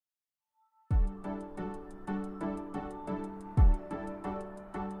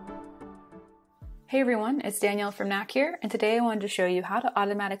Hey everyone, it's Danielle from Knack here, and today I wanted to show you how to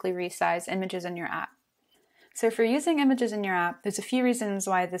automatically resize images in your app. So if you're using images in your app, there's a few reasons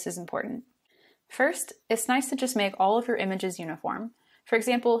why this is important. First, it's nice to just make all of your images uniform. For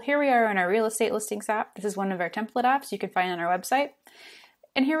example, here we are in our real estate listings app. This is one of our template apps you can find on our website.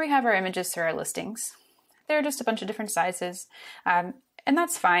 And here we have our images for our listings. They're just a bunch of different sizes, and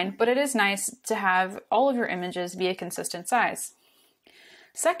that's fine, but it is nice to have all of your images be a consistent size.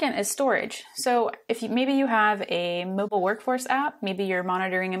 Second is storage. So if maybe you have a mobile workforce app, maybe you're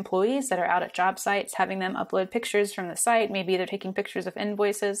monitoring employees that are out at job sites, having them upload pictures from the site, maybe they're taking pictures of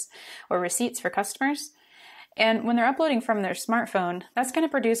invoices or receipts for customers. And when they're uploading from their smartphone, that's going to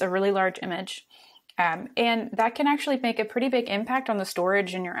produce a really large image. And that can actually make a pretty big impact on the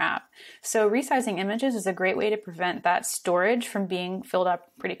storage in your app. So resizing images is a great way to prevent that storage from being filled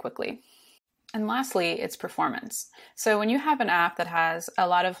up pretty quickly. And lastly, it's performance. So when you have an app that has a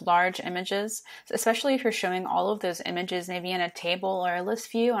lot of large images, especially if you're showing all of those images maybe in a table or a list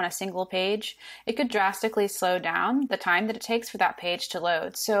view on a single page, it could drastically slow down the time that it takes for that page to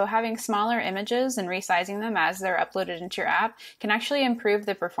load. So having smaller images and resizing them as they're uploaded into your app can actually improve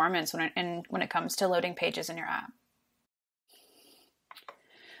the performance when it comes to loading pages in your app.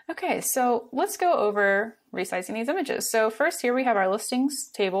 Okay, so let's go over resizing these images. So first, here we have our listings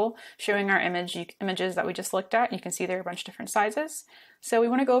table showing our images that we just looked at. You can see there are a bunch of different sizes. So we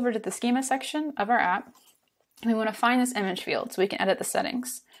want to go over to the schema section of our app, and we want to find this image field so we can edit the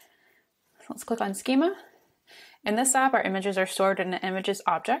settings. So let's click on schema. In this app, our images are stored in an images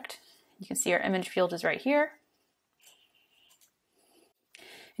object. You can see our image field is right here.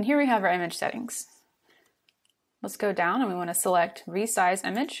 And here we have our image settings. Let's go down and we want to select Resize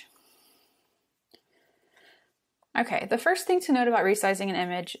Image. Okay, the first thing to note about resizing an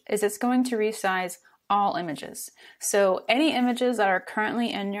image is it's going to resize all images. So any images that are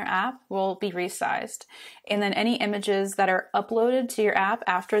currently in your app will be resized. And then any images that are uploaded to your app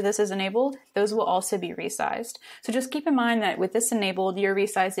after this is enabled, those will also be resized. So just keep in mind that with this enabled, you're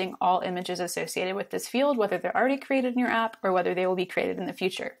resizing all images associated with this field, whether they're already created in your app or whether they will be created in the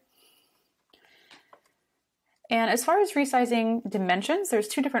future. And as far as resizing dimensions, there's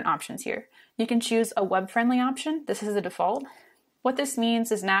two different options here. You can choose a web-friendly option. This is the default. What this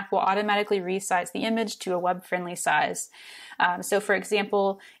means is Knack will automatically resize the image to a web-friendly size. So for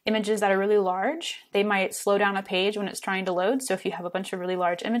example, images that are really large, they might slow down a page when it's trying to load. So if you have a bunch of really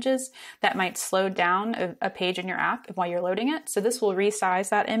large images, that might slow down a page in your app while you're loading it. So this will resize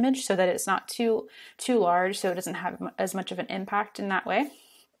that image so that it's not too large, so it doesn't have as much of an impact in that way.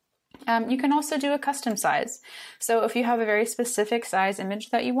 You can also do a custom size. So if you have a very specific size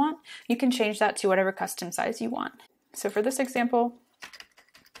image that you want, you can change that to whatever custom size you want. So for this example,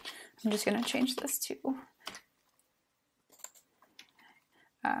 I'm just going to change this to,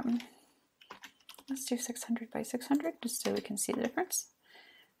 let's do 600 by 600, just so we can see the difference.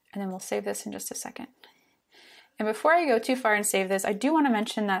 And then we'll save this in just a second. And before I go too far and save this, I do want to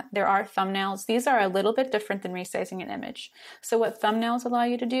mention that there are thumbnails. These are a little bit different than resizing an image. So what thumbnails allow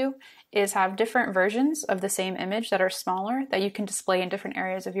you to do is have different versions of the same image that are smaller that you can display in different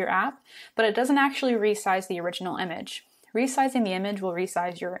areas of your app, but it doesn't actually resize the original image. Resizing the image will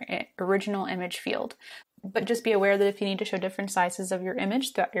resize your original image field. But just be aware that if you need to show different sizes of your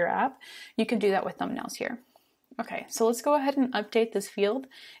image throughout your app, you can do that with thumbnails here. Okay, so let's go ahead and update this field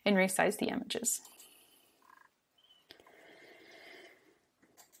and resize the images.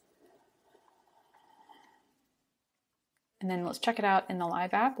 And then let's check it out in the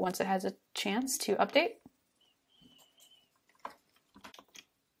live app once it has a chance to update.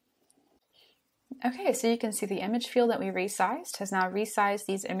 Okay, so you can see the image field that we resized has now resized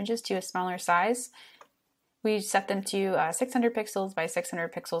these images to a smaller size. We set them to 600 pixels by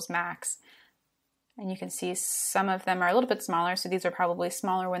 600 pixels max. And you can see some of them are a little bit smaller, so these are probably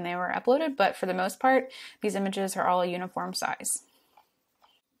smaller when they were uploaded, but for the most part, these images are all a uniform size.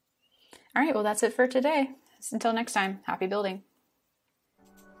 All right, well, that's it for today. Until next time, happy building.